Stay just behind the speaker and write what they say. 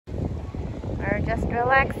We're just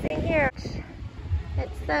relaxing here.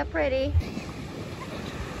 It's so pretty.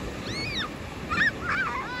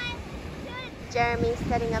 Jeremy's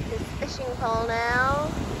setting up his fishing pole now.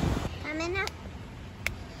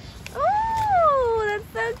 Oh, that's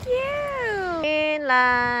so cute! Green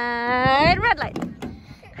light, red light.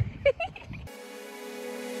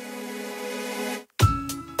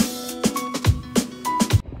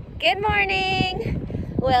 Good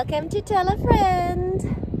morning! Welcome to Tell a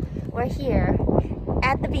Friend. We're here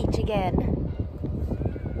at the beach again.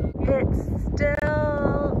 It's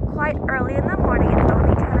still quite early in the morning. It's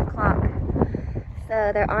only 10 o'clock.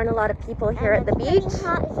 So there aren't a lot of people here at the beach. It's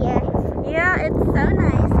hot here. Yeah, it's so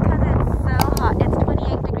nice because it's so hot. It's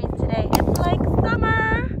 28 degrees today. It's like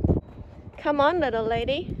summer. Come on, little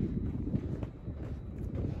lady.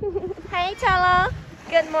 Hey, Tella.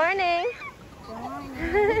 Good morning.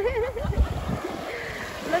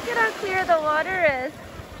 Look at how clear the water is.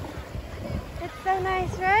 It's so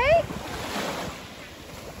nice, right?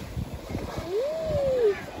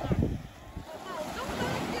 Eee.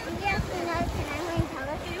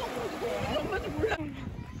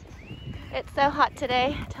 It's so hot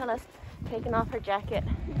today. Tella's taking off her jacket.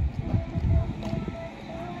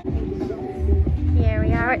 Here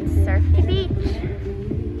we are at Surfyy Beach.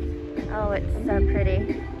 Oh, it's so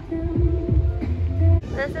pretty.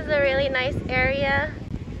 This is a really nice area.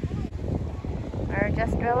 We're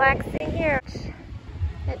just relaxing here.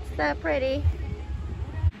 It's so pretty.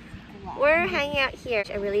 We're hanging out here at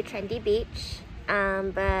a really trendy beach,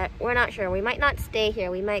 but we're not sure. We might not stay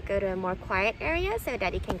here. We might go to a more quiet area so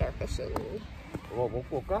Daddy can go fishing.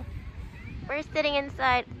 We're sitting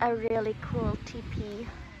inside a really cool teepee.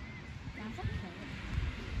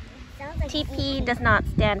 TP does not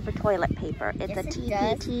stand for toilet paper. It's a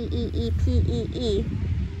TP, T-E-E-P-E-E.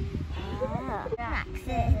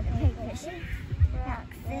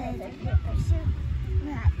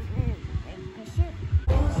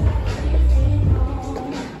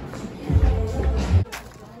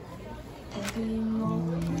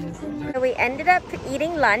 We ended up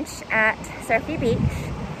eating lunch at Surfyy Beach.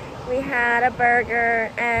 We had a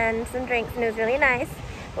burger and some drinks and it was really nice.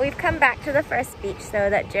 We've come back to the first beach so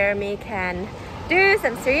that Jeremy can do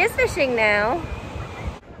some serious fishing now.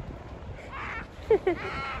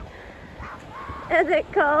 Is it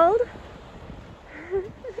cold?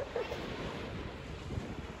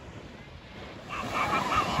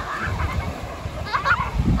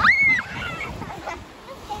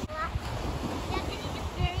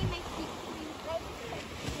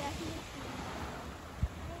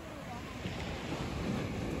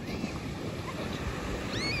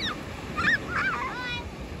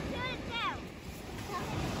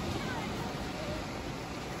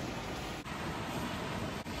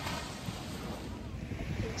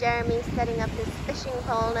 Jeremy's setting up his fishing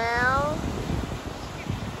pole now.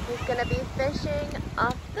 He's gonna be fishing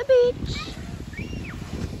off the beach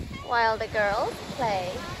while the girls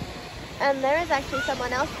play. And there is actually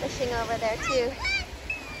someone else fishing over there too.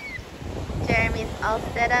 Jeremy's all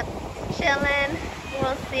set up, chilling.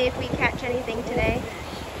 We'll see if we catch anything today.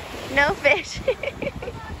 No fish.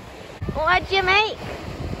 What'd you make?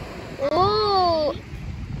 Ooh.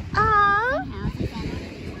 Aww.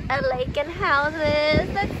 A lake and houses.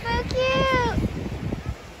 That's so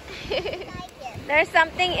cute. There's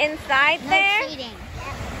something inside there. Cheating.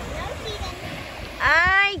 No cheating.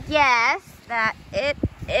 I guess that it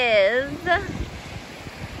is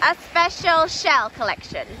a special shell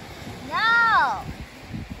collection. No.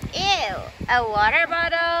 Ew. A water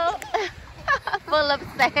bottle full of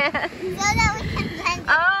sand. So that we can blend.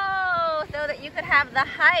 Oh, so that you could have the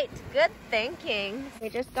height. Good thinking. We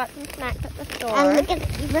just got some snacks at the store. And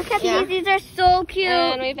look at Yeah. these. These are so cute.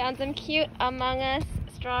 And we found some cute Among Us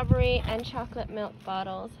strawberry and chocolate milk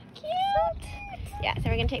bottles. Cute! Yeah, so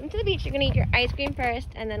we're gonna take them to the beach. You're gonna eat your ice cream first,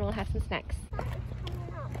 and then we'll have some snacks.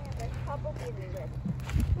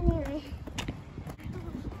 Anyway.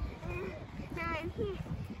 Now I'm here.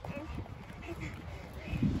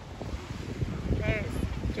 There's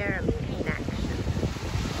Jeremy in action.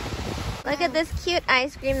 Look at this cute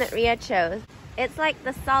ice cream that Ria chose. It's like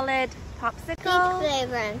the solid popsicle Peach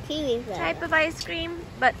flavor and kiwi flavor. type of ice cream,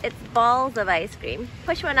 but it's balls of ice cream.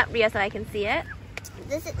 Push one up, Ria, so I can see it.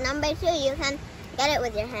 This is number 2. You can get it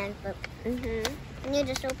with your hands, but Mm-hmm. when you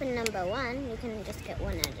just open number 1, you can just get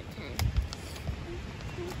one at a time.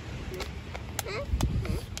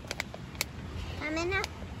 I'm in up.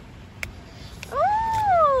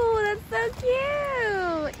 Oh, that's so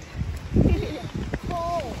cute.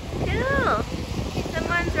 Cool. Cool.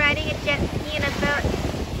 Someone's riding a jet ski in a boat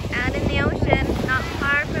out in the ocean, not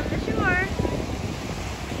far from the shore.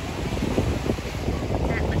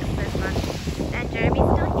 That looks so fun.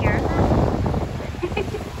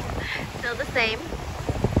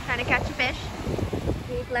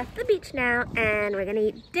 left the beach now and we're gonna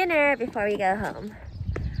eat dinner before we go home.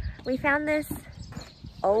 We found this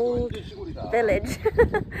old village,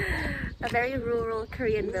 a very rural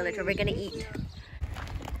Korean village where we're gonna eat.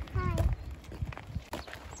 Hi.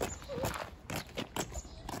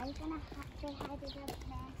 Are you gonna say hi to the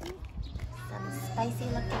man? Some spicy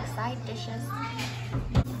looking side dishes.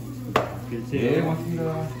 네,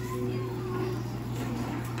 고맙습니다.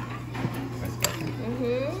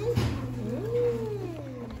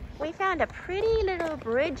 We found a pretty little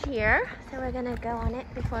bridge here, so we're gonna go on it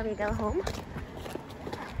before we go home.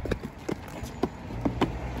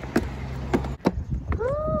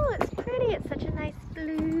 Oh, it's pretty. It's such a nice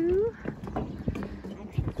blue.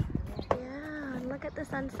 Yeah, and look at the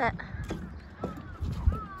sunset.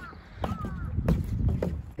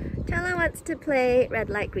 Tella wants to play red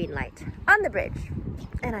light, green light on the bridge.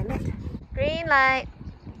 And I meant green light,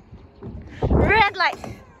 red light.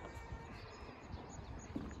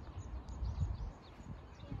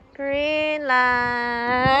 Green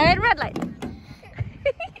light, red light.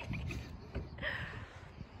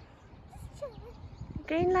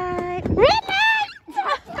 Green light, red light.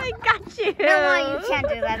 I got you. No, you can't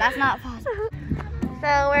do that. That's not possible.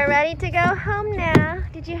 So we're ready to go home now.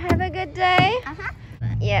 Did you have a good day? Uh-huh.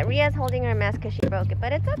 Yeah, Ria's holding her mask because she broke it,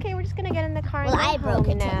 but it's okay. We're just gonna get in the car and Well, go I broke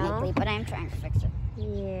home it now. technically, but I'm trying to fix it.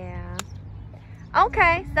 Yeah.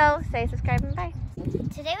 Okay, so say subscribe and bye.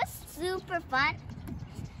 Today was super fun.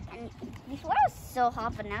 And before it was so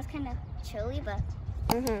hot, but now it's kind of chilly, but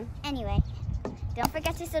anyway, don't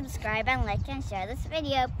forget to subscribe and like and share this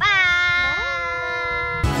video. Bye!